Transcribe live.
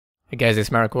Hey guys,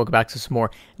 it's Maverick. Welcome back to some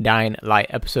more Dying Light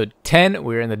episode 10.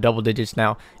 We're in the double digits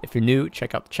now. If you're new,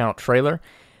 check out the channel trailer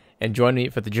and join me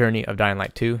for the journey of Dying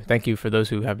Light 2. Thank you for those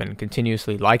who have been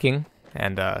continuously liking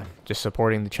and just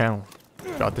supporting the channel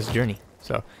throughout this journey.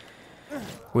 So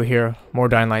we're here, more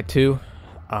Dying Light 2.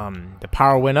 The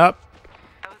power went up.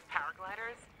 Those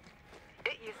paragliders,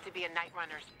 it used to be a Night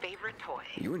Runner's favorite toy.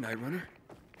 You a Night Runner?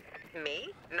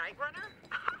 Me? Night Runner?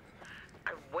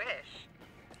 I wish.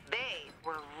 They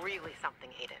were really something,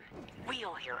 Aiden.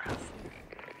 Real heroes.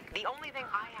 The only thing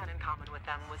I had in common with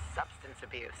them was substance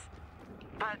abuse.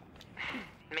 But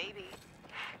maybe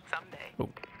someday. Oh.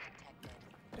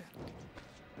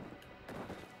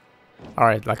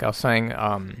 Alright, like I was saying,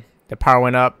 the power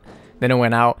went up, then it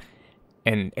went out,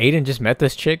 and Aiden just met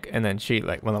this chick, and then she,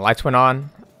 like, when the lights went on,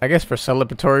 I guess for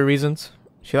celebratory reasons,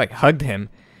 she, like, hugged him.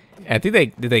 And I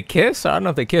think did they kiss? I don't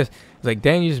know if they kissed. It's like,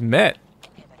 dang, you just met.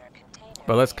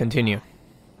 But let's continue.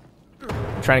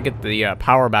 I'm trying to get the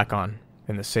power back on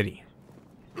in the city.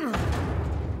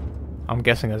 I'm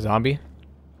guessing a zombie.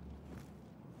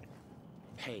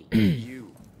 Hey,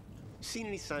 you. Seen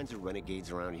any signs of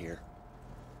renegades around here?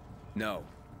 No.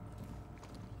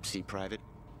 See, Private?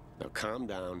 Now calm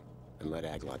down and let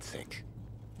Aglot think.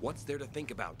 What's there to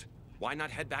think about? Why not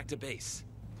head back to base?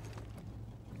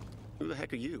 Who the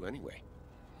heck are you, anyway?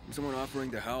 Someone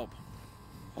offering to help.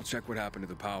 I'll check what happened to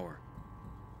the power.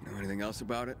 You know anything else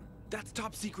about it? That's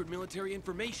top secret military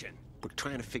information. We're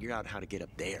trying to figure out how to get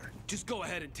up there. Just go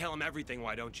ahead and tell him everything,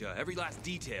 why don't you? Every last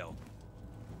detail.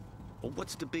 Well,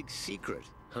 what's the big secret,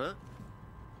 huh?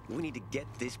 We need to get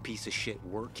this piece of shit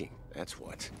working, that's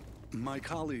what. My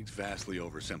colleague's vastly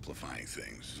oversimplifying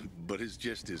things, but his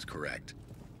gist is correct.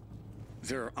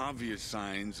 There are obvious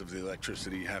signs of the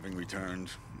electricity having returned,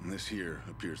 and this here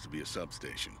appears to be a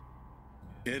substation.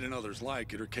 It and others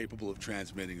like it are capable of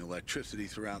transmitting electricity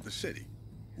throughout the city.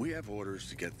 We have orders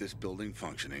to get this building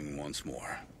functioning once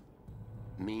more.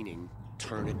 Meaning,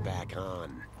 turn it back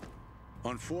on.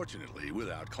 Unfortunately,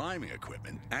 without climbing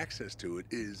equipment, access to it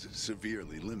is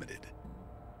severely limited.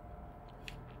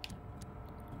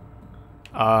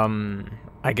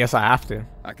 I guess I have to.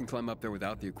 I can climb up there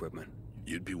without the equipment.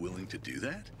 You'd be willing to do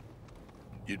that?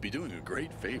 You'd be doing a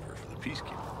great favor for the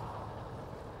Peacekeeper.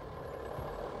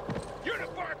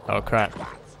 Oh crap.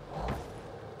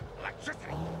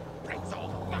 Electricity brings all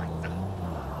the lights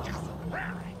up. Just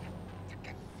raring to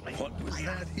get What was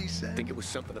that he I said? think it was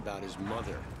something about his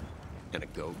mother and a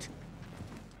goat.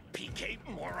 PK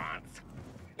morons.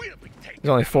 We'll be taking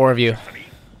There's only 4 of you. electricity.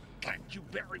 Thank you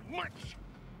very much.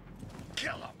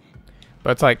 Kill them.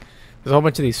 But it's like, there's a whole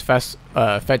bunch of these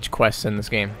fetch quests in this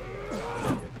game.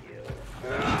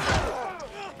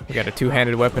 We got a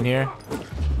two-handed weapon here.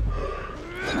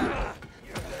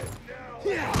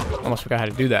 Almost forgot how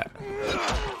to do that.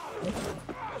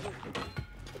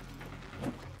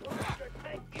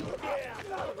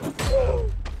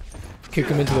 Kick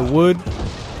him into the wood.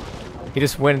 He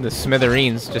just went into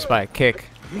smithereens just by a kick.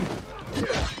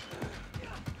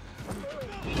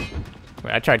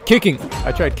 Wait, I tried kicking.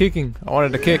 I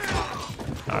wanted to kick.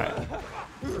 Alright.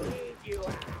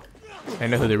 I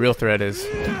know who the real threat is.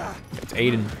 It's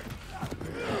Aiden.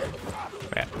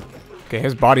 Yeah. Okay,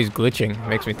 his body's glitching.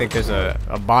 Makes me think there's a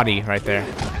body right there.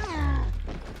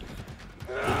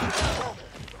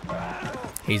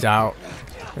 He's out.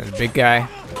 There's a big guy.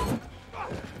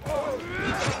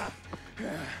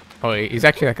 Oh, he's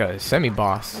actually like a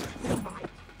semi-boss.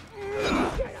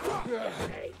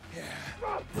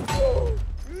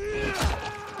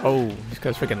 Oh, he's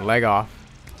got his freaking leg off.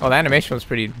 Oh, the animation was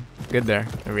pretty good there.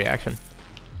 The reaction.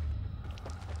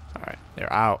 Alright,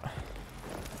 they're out.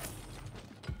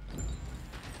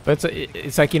 But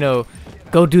it's like, you know,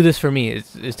 go do this for me.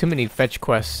 It's too many fetch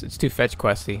quests. It's too fetch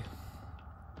questy.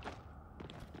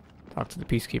 Talk to the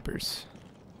peacekeepers.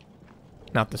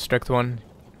 Not the strict one.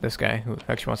 This guy who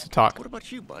actually wants to talk. What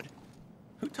about you, bud?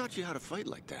 Who taught you how to fight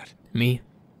like that? Me.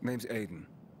 Name's Aiden.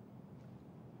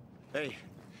 Hey,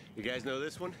 you guys know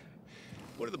this one?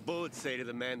 What do the bullets say to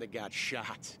the man that got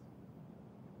shot?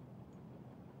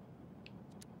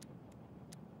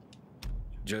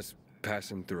 Just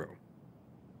passing through.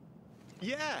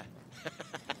 Yeah.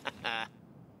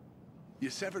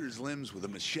 You severed his limbs with a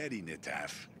machete,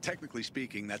 Nitaf. Technically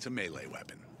speaking, that's a melee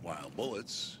weapon, while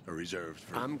bullets are reserved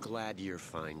for... I'm glad you're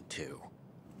fine, too.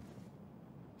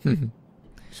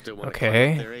 Still want to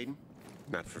Okay. climb up there, Aiden?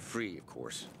 Not for free, of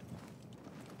course.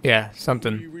 Yeah, We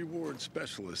something. reward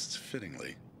specialists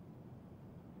fittingly.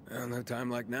 Well, no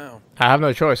time like now. I have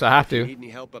no choice. I have If you to. need any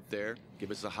help up there, give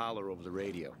us a holler over the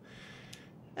radio.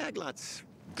 Aglot's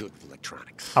good with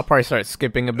electronics. I'll probably start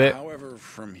skipping a bit. However,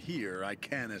 from here, I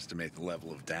can estimate the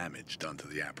level of damage done to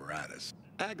the apparatus.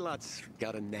 Aglot's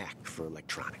got a knack for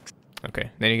electronics.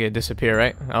 Okay, then you get disappear,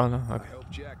 right? Oh no. Okay. I hope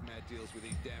Jackman deals with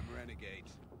these damn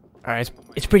renegades. All right,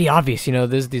 it's pretty obvious, you know.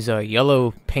 There's these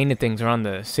yellow painted things around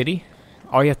the city.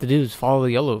 All you have to do is follow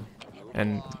the yellow,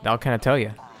 and that'll kind of tell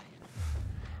you.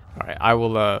 All right, I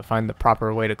will find the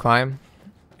proper way to climb,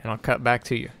 and I'll cut back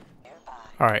to you.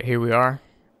 All right, here we are.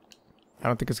 I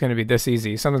don't think it's gonna be this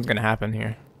easy. Something's gonna happen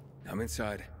here. I'm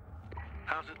inside.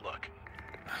 How's it look?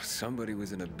 Somebody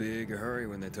was in a big hurry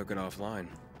when they took it offline.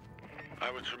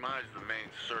 I would surmise the main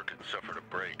circuit suffered a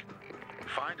break.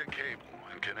 Find a cable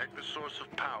and connect the source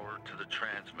of power to the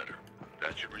transmitter.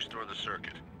 That should restore the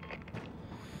circuit.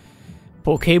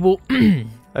 Pull cable.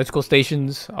 Electrical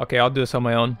stations. Okay, I'll do this on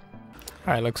my own.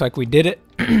 All right, looks like we did it.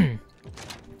 A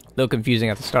little confusing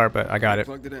at the start, but I got it.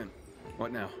 Plugged it in.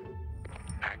 What now?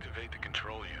 Activate the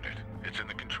control unit. It's in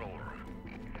the control room.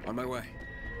 On my way.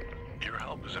 Your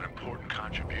help is an important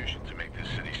contribution to make this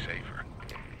city safer.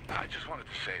 I just wanted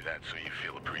to say that so you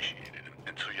feel appreciated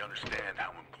and so you understand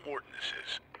how important this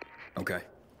is. Okay.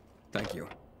 Thank you.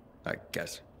 I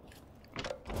guess.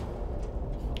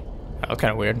 That was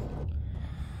kind of weird.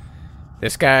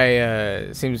 This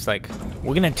guy seems like,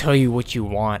 we're gonna tell you what you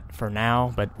want for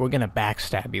now, but we're gonna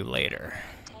backstab you later.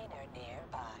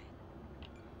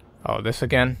 Oh, this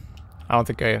again? I don't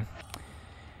think I...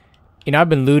 You know, I've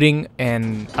been looting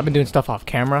and I've been doing stuff off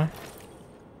camera.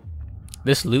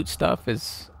 This loot stuff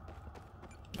is...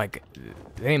 Like,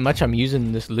 there ain't much I'm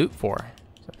using this loot for.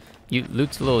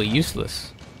 Loot's a little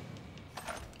useless.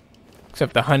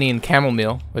 Except the honey and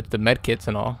chamomile with the med kits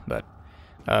and all, but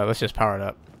let's just power it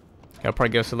up. It'll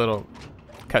probably give us a little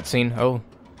cutscene. Oh.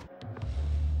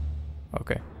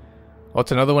 Okay. Well,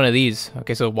 it's another one of these.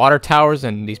 Okay, so water towers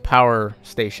and these power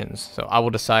stations. So I will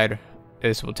decide.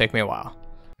 This will take me a while.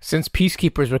 Since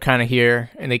peacekeepers were kind of here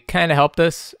and they kind of helped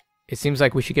us, it seems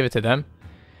like we should give it to them.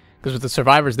 Because with the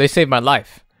survivors, they saved my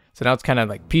life. So now it's kind of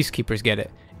like peacekeepers get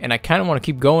it. And I kind of want to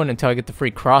keep going until I get the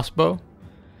free crossbow.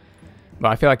 But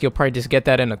I feel like you'll probably just get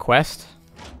that in a quest.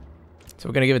 So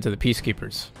we're going to give it to the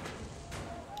peacekeepers.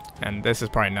 And this is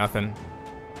probably nothing.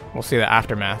 We'll see the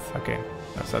aftermath. Okay,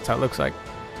 that's how it looks like.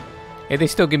 Hey, they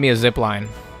still give me a zip line.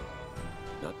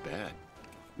 Not bad.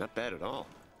 Not bad at all.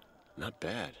 Not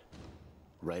bad.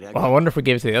 Right, Well, I wonder if we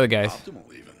gave it to the other guys.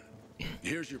 Optimal even.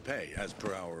 Here's your pay as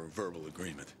per our verbal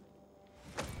agreement.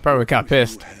 Probably got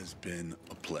pissed. It has been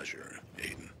a pleasure,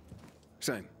 Aiden.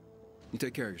 Same. You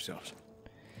take care of yourselves.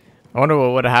 I wonder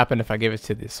what would have happened if I gave it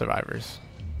to the survivors.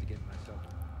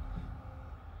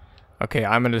 Okay,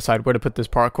 I'm gonna decide where to put this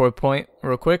parkour point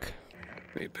real quick.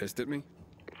 Are you pissed at me?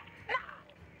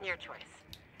 Nah, your choice.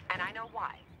 And I know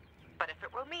why. But if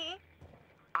it were me,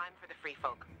 I'm for the free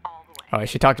folk all the way. Oh,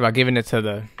 she talked about giving it to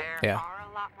the... There are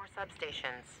a lot more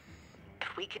substations.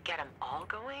 If we could get them all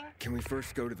going... Can we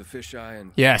first go to the fisheye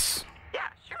and... Yes. Yeah,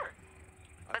 sure.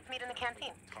 Let's meet in the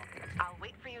canteen. I'll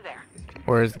wait for you there.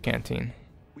 Where is the canteen?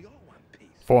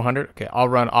 400? Okay, I'll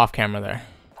run off camera there.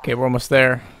 Okay, we're almost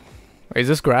there. Wait, is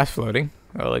this grass floating?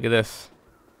 Oh, look at this.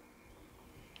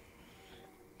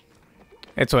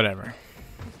 It's whatever.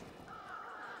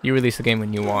 You release the game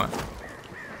when you want.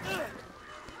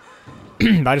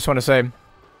 I just want to say,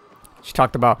 she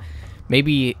talked about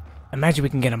maybe, imagine we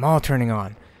can get them all turning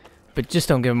on, but just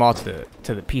don't give them all to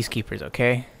the peacekeepers,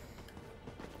 okay?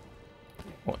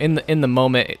 Well, in the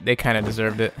moment, they kind of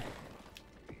deserved it,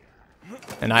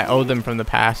 and I owe them from the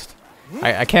past.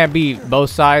 I can't be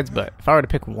both sides, but if I were to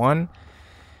pick one,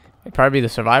 it'd probably be the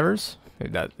survivors.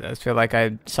 I feel like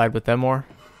I'd side with them more.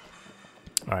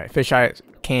 All right, fisheye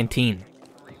canteen.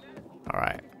 All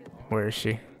right, where is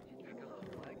she?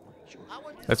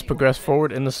 Let's progress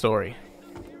forward in the story.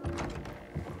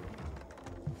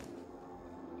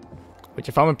 Which,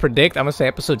 if I'm gonna predict, I'm gonna say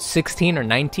episode 16 or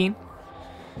 19.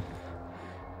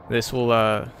 This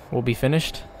will be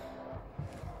finished.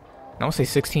 I want to say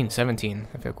 16, 17.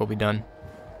 I feel like we'll be done.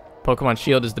 Pokemon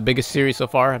Shield is the biggest series so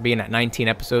far, being at 19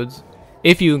 episodes,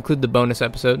 if you include the bonus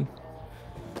episode.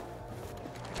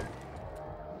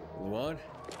 Luan?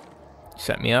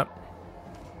 Set me up.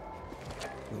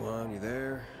 Luan, you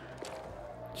there?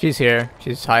 She's here.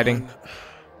 She's hiding.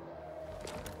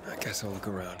 I guess I'll look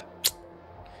around.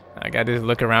 I got this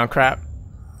look around crap.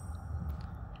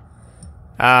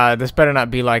 This better not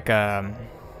be like the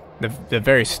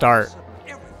very start.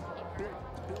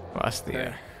 Well, that's the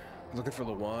Hey, looking for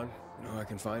Luan? You know how I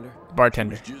can find her?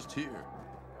 bartender. Just here.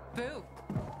 Boo.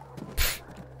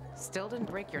 Still didn't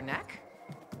break your neck?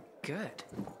 Good.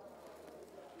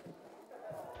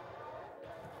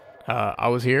 I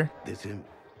was here. This him.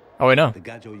 Oh, wait, no. The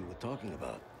Gajo you were talking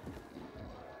about.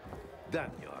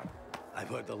 Daniel, I've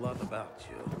heard a lot about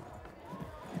you.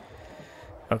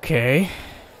 Okay.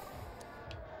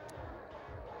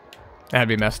 That'd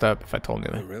be messed up if I told you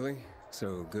Oh, that. really?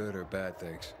 So good or bad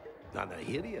things? Nana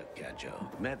hiria,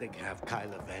 Gajo. Medic have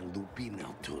Kyla Van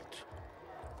Lupino tut.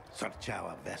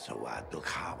 Sarchawa Vesawa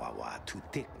Dukhawawa to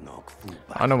Tiknok Fuba.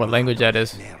 I don't know what language that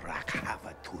is. Daniel,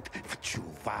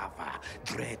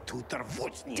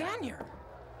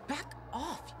 back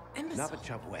off, you imbecile.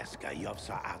 Navachavweska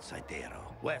Yovsa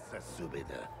outsidero. Wesa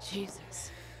Subida.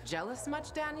 Jesus. Jealous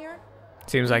much, Daniel?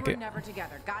 Seems like We it. were never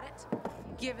together, got it?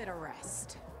 Give it a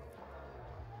rest.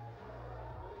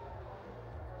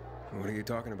 What are you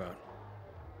talking about?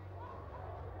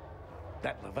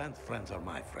 That Levant's friends are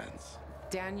my friends.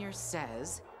 Daniel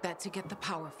says that to get the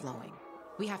power flowing,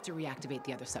 we have to reactivate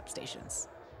the other substations.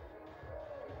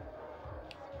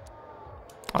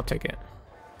 I'll take it.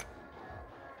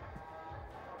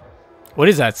 What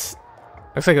is that?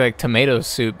 Looks like tomato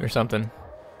soup or something.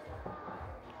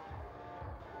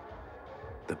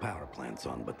 The power plant's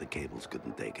on, but the cables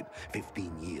couldn't take it.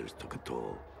 15 years took a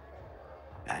toll.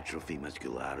 Atrophy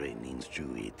musculare means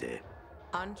juite.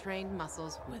 Untrained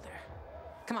muscles wither.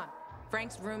 Come on,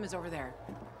 Frank's room is over there.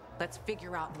 Let's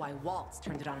figure out why Waltz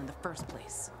turned it on in the first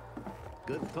place.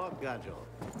 Good talk, Gajo.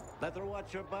 Let her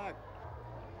watch your back.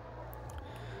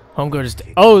 Homegirl just.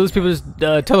 Oh, those people just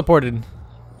teleported.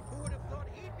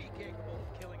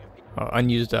 Oh,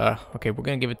 unused. Okay, we're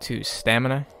gonna give it to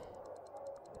stamina.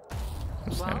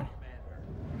 Stamina.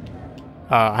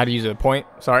 How to use a point?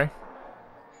 Sorry.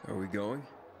 Are we going?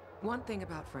 One thing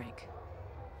about Frank.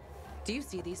 Do you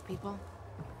see these people?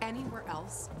 Anywhere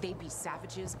else, they'd be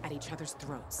savages at each other's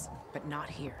throats, but not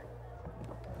here.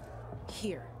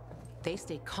 Here, they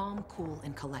stay calm, cool,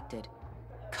 and collected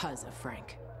because of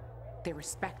Frank. They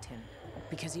respect him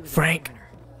because he was Frank. a governor.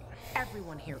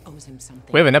 Everyone here owes him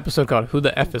something. We have an episode called "Who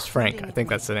the F is Frank?" I think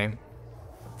that's the name.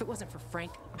 If it wasn't for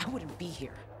Frank, I wouldn't be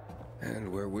here.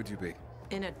 And where would you be?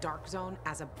 In a dark zone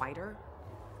as a biter?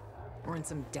 Or in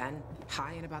some den,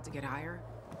 high and about to get higher?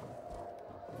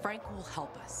 Frank will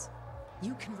help us.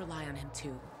 You can rely on him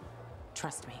too.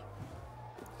 Trust me.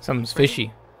 Something's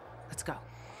fishy. Let's go.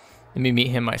 Let me meet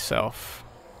him myself.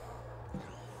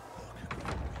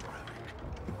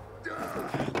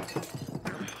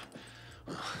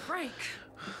 Frank!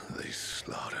 They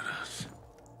slaughtered us.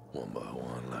 One by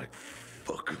one like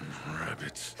fucking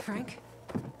rabbits. Frank?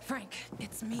 Frank,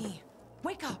 it's me.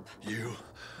 Wake up! You?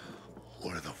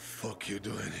 What the fuck you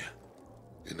doing here?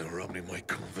 Interrupting my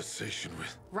conversation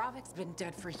with... Ravik's been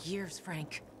dead for years,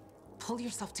 Frank. Pull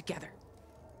yourself together.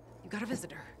 You got a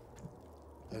visitor.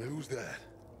 And who's that?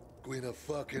 Queen of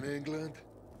fucking England?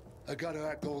 I gotta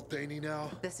act all dainty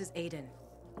now? This is Aiden.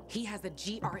 He has the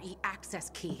GRE access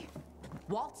key.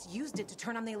 Waltz used it to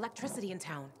turn on the electricity in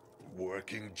town.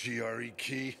 Working GRE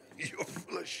key? You're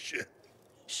full of shit.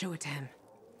 Show it to him.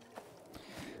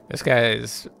 This guy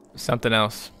is something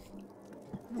else.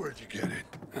 Where'd you get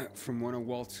it? From one of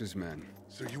Waltz's men.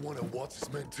 So you want to watch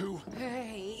this man too?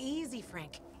 Hey, easy,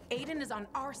 Frank. Aiden is on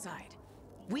our side.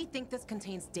 We think this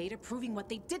contains data proving what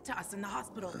they did to us in the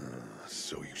hospital.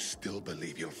 So you still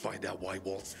believe you'll find out why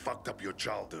Waltz fucked up your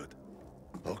childhood?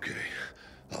 Okay,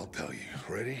 I'll tell you.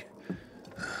 Ready?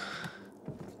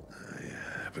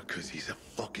 Yeah, because he's a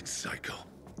fucking psycho.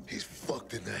 He's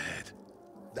fucked in the head.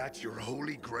 That's your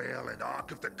Holy Grail and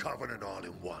Ark of the Covenant all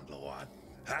in one, Lawan.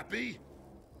 Happy?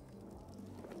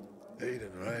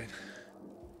 Aiden, right?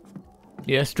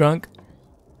 Yes, drunk.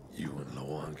 You and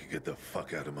Lawan can get the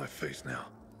fuck out of my face now.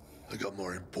 I got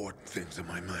more important things in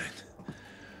my mind.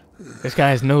 This guy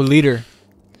has no leader.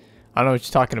 I don't know what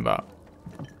you're talking about.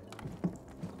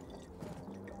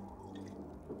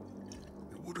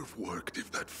 It would have worked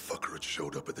if that fucker had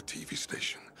showed up at the TV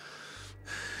station.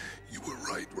 You were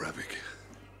right, Ravik.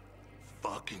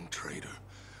 Fucking traitor.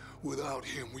 Without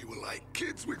him, we were like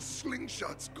kids with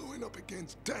slingshots going up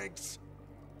against tanks.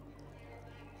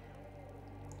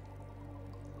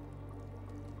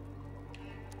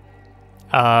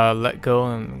 Let go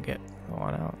and get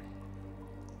one out.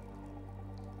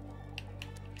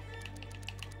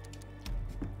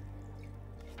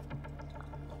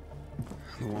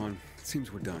 Luan, it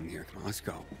seems we're done here. Come on, let's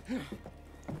go.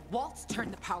 Waltz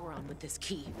turned the power on with this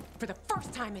key for the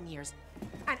first time in years.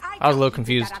 And I was a little doubt he did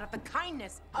confused. that out of the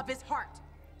kindness of his heart.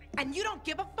 And you don't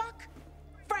give a fuck?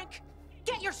 Frank,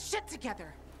 get your shit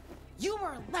together. You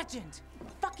were a legend.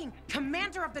 Fucking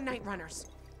commander of the Night Runners.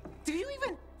 Do you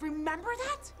even remember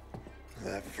that?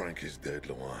 That Frank is dead,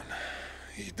 Lawan.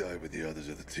 He died with the others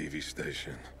at the TV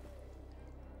station.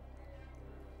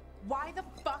 Why the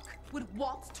fuck would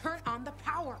Waltz turn on the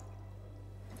power?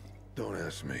 Don't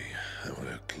ask me. I don't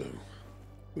have a clue.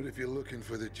 But if you're looking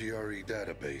for the GRE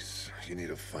database, you need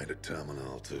to find a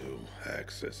terminal to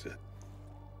access it.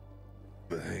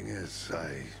 The thing is,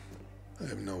 I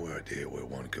have no idea where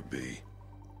one could be.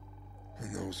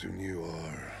 And those who knew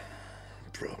are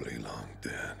probably long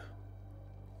dead.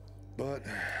 But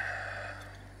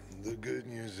the good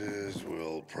news is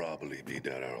we'll probably be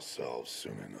dead ourselves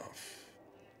soon enough.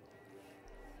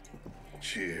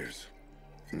 Cheers.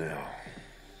 Now,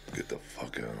 get the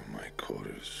fuck out of my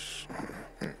quarters.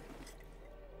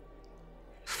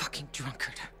 Fucking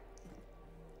drunkard.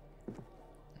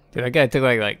 Dude, that guy took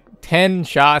like 10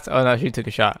 shots. Oh no, she took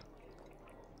a shot.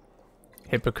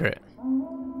 Hypocrite.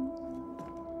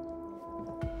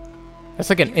 That's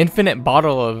like an infinite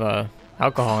bottle of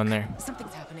alcohol in there.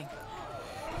 Something's happening.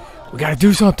 We gotta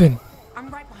do something. I'm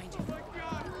right behind you.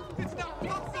 It's not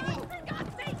possible! For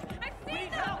God's sake! I've seen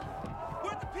them!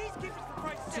 Where are the peacekeepers, for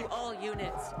Christ's sake? To all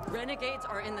units, renegades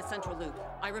are in the central loop.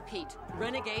 I repeat,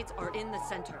 renegades are in the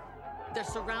center. They're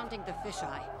surrounding the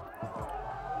fisheye.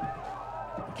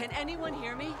 Can anyone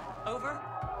hear me? Over?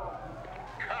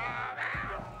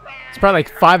 It's probably like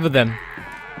 5 of them.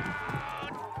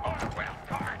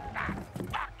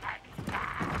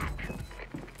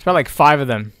 It's probably like 5 of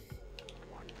them.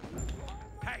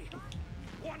 Hey!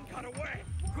 One got away!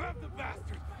 Grab the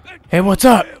bastard! Hey, what's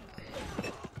up?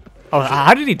 Oh,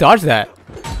 how did he dodge that?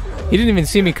 He didn't even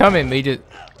see me coming, but he just...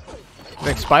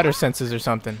 like spider senses or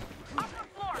something.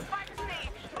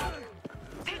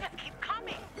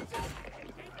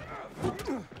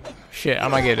 Shit, I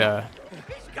might get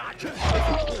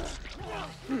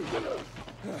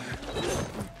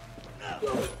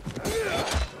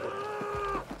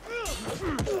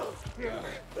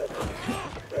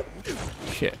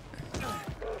shit.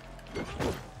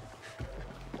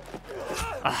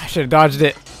 I should have dodged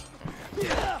it.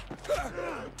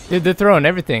 Dude, they're throwing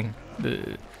everything.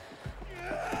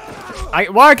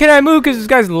 Why can't I move? Because this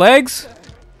guy's legs?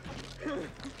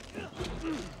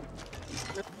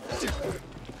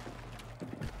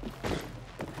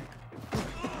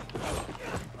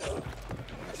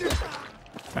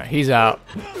 Alright, he's out.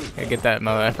 Gotta get that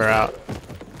motherfucker out.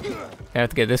 I have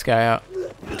to get this guy out.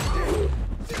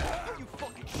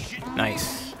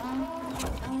 Nice.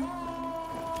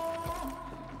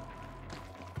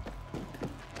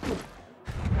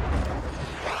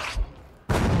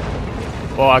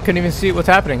 Well, I couldn't even see what's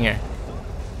happening here.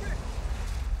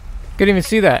 Couldn't even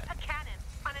see that. A cannon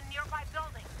on a nearby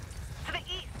building. To the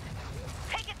east.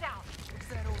 Take it down. What's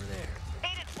that over there?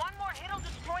 Aiden, one more hit'll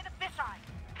destroy the fisheye.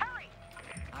 Hurry!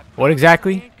 What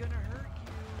exactly?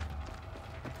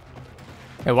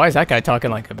 Hey, why is that guy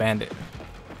talking like a bandit?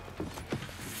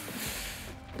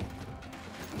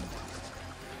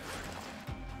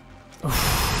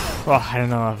 Oh, I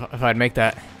don't know if I'd make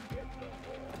that.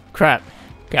 Crap.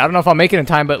 Okay, I don't know if I'll make it in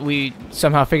time, but we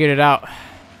somehow figured it out.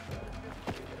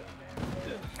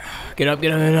 Get up,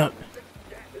 get up, get up.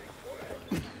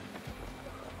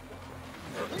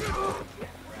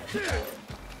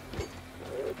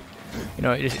 You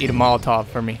know what, just eat a Molotov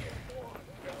for me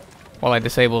while I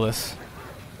disable this.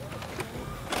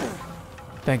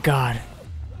 Thank God.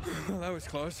 Well, that was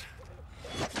close.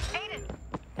 Aiden,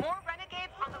 more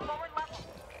renegades on the lower level.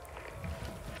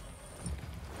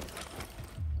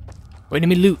 Wait, let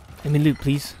me loot. Let me loot,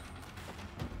 please.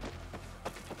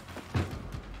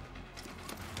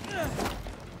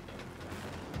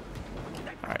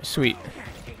 Alright, sweet.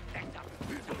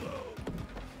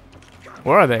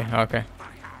 Where are they? Oh, okay.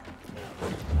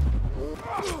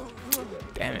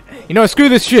 Damn it. You know what? Screw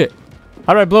this shit.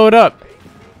 How do I blow it up?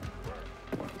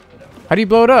 How do you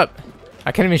blow it up?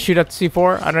 I can't even shoot at the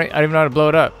C4. I don't even know how to blow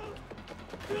it up.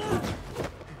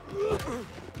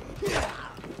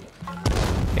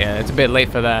 Yeah, it's a bit late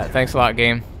for that. Thanks a lot,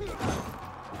 game.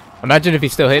 Imagine if he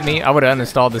still hit me. I would have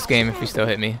uninstalled this game if he still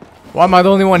hit me. Why am I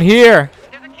the only one here?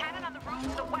 There's a cannon on the roof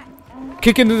to the west.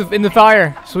 Kick into the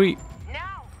fire. Sweet.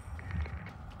 Now.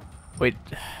 Wait.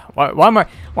 Why am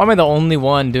I the only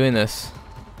one doing this?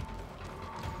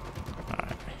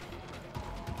 Alright.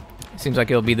 Seems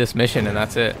like it'll be this mission and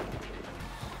that's it.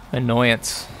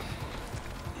 Annoyance.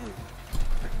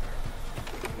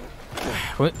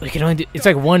 We can only do, it's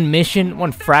like one mission,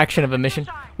 one fraction of a mission.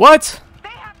 What? They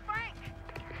have Frank.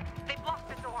 They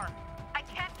blocked the door. I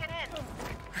can't get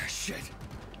in. Shit.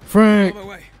 Frank. On my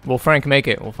way. Will Frank make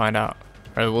it? We'll find out.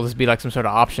 Or will this be like some sort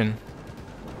of option?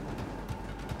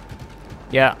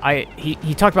 Yeah,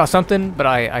 he talked about something, but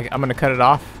I'm gonna cut it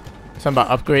off. Something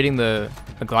about upgrading the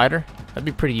glider. That'd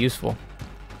be pretty useful.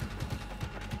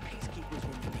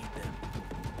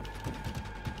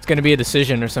 It's gonna be a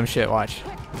decision or some shit. Watch.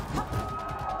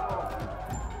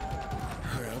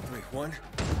 All right, on three. 1,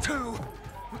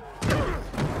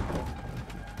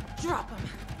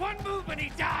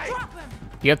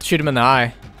 You have to shoot him in the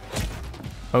eye.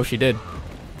 Oh, she did.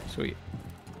 Sweet.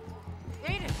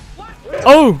 Aiden, what?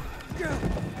 Oh!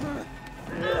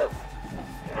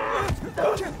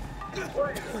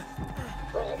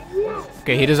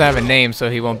 Okay, he doesn't have a name, so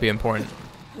he won't be important.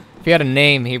 If he had a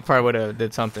name, he probably would have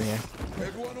did something here.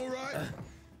 Everyone all right?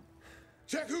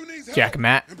 Check who needs help. Jack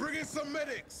Matt. And bring in some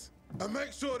medics. And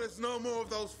make sure there's no more of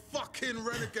those fucking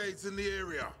renegades in the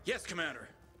area. Yes, Commander.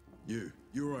 You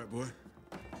all right, boy?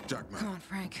 Jack Matt. Come on,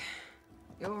 Frank.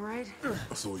 You all right?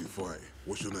 I saw you fight.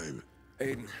 What's your name?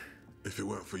 Aiden. If it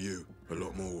weren't for you, a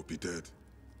lot more would be dead.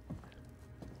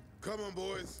 Come on,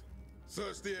 boys.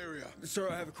 Search the area. Sir,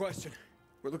 I have a question.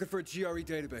 We're looking for a GRE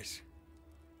database.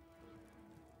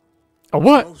 A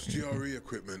what? Most GRE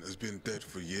equipment has been dead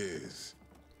for years.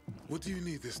 What do you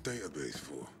need this database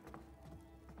for?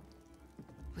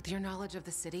 With your knowledge of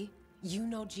the city, you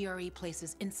know GRE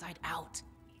places inside out.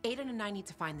 Aiden and I need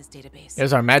to find this database.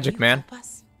 There's our magic Will you man. help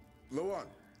us? Lawan,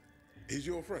 he's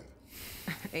your friend.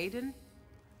 Aiden?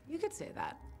 You could say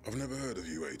that. I've never heard of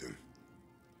you, Aiden.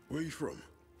 Where are you from?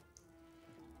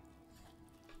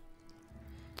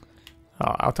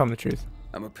 Oh, I'll tell him the truth.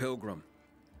 I'm a pilgrim.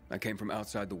 I came from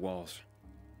outside the walls.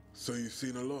 So you've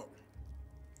seen a lot.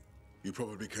 You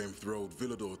probably came through old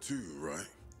Villador too, right?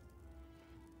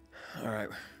 All right,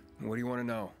 what do you want to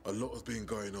know? A lot has been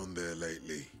going on there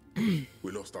lately.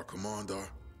 We lost our commander,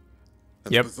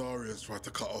 and Yep. the Bazarians tried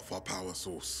to cut off our power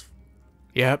source.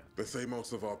 Yep. They say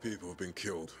most of our people have been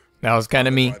killed. That was kind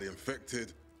of me. By the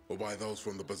infected or by those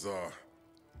from the bazaar.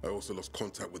 I also lost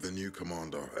contact with the new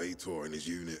commander, Aitor, and his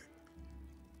unit.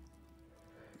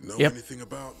 Know Yep. anything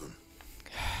about them?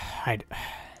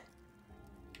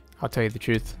 I'll tell you the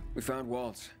truth. We found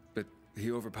Waltz, but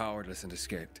he overpowered us and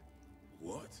escaped.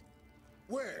 What?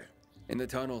 Where? In the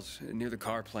tunnels, near the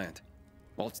car plant.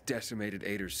 Waltz decimated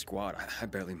Ader's squad. I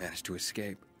barely managed to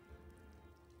escape.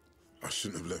 I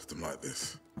shouldn't have left him like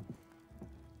this.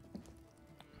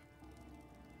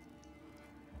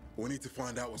 We need to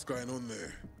find out what's going on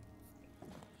there.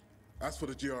 As for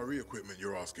the GRE equipment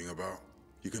you're asking about,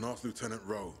 you can ask Lieutenant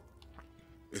Rowe.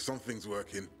 If something's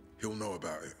working, he'll know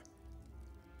about it.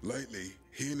 Lately,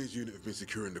 he and his unit have been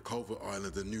securing the Culver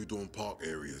Island and New Dawn Park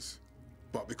areas.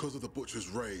 But because of the Butcher's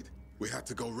raid, we had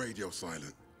to go radio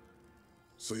silent.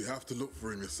 So you have to look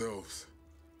for him yourselves.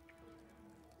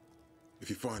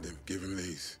 If you find him, give him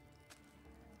these.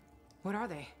 What are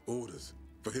they? Orders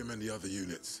for him and the other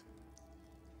units.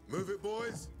 Move it,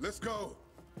 boys. Let's go.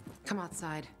 Come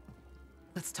outside.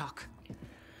 Let's talk.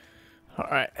 All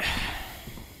right.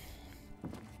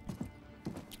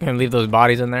 Gonna leave those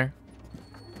bodies in there.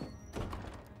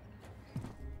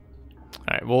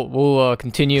 All right, we'll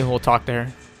continue. We'll talk to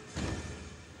her.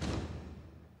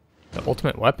 The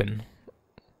ultimate weapon.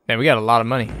 Man, we got a lot of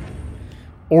money.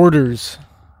 Orders.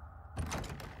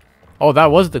 Oh,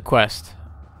 that was the quest.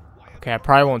 Okay, I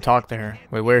probably won't talk to her.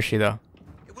 Wait, where is she though?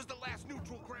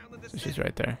 So she's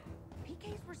right there.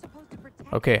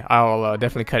 Okay, I'll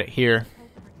definitely cut it here.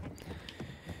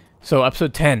 So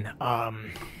episode 10.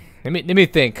 Let me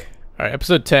think. All right,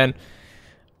 episode 10.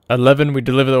 11, we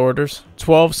deliver the orders.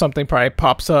 12, something probably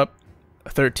pops up.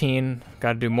 13,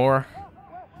 gotta do more.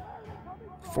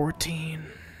 14.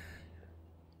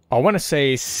 I want to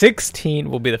say 16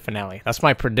 will be the finale. That's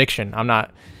my prediction.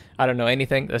 I don't know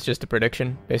anything. That's just a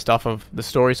prediction based off of the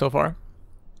story so far.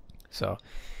 So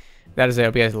that is it. I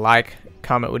hope you guys like,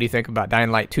 comment. What do you think about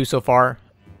Dying Light 2 so far?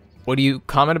 What do you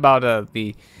comment about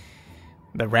the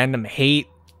random hate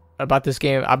about this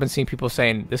game? I've been seeing people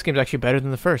saying this game's actually better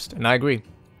than the first, and I agree.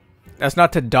 That's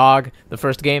not to dog the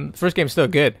first game. The first game's still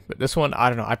good, but this one, I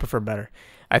don't know. I prefer better.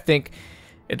 I think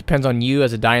it depends on you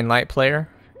as a Dying Light player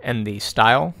and the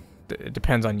style. It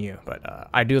depends on you, but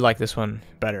I do like this one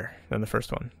better than the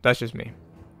first one. That's just me.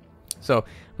 So, if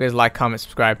you guys like, comment,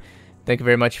 subscribe. Thank you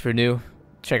very much if you're new.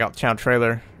 Check out the channel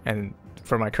trailer, and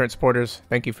for my current supporters,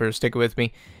 thank you for sticking with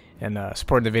me and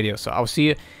supporting the video. So, I will see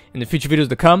you in the future videos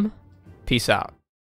to come. Peace out.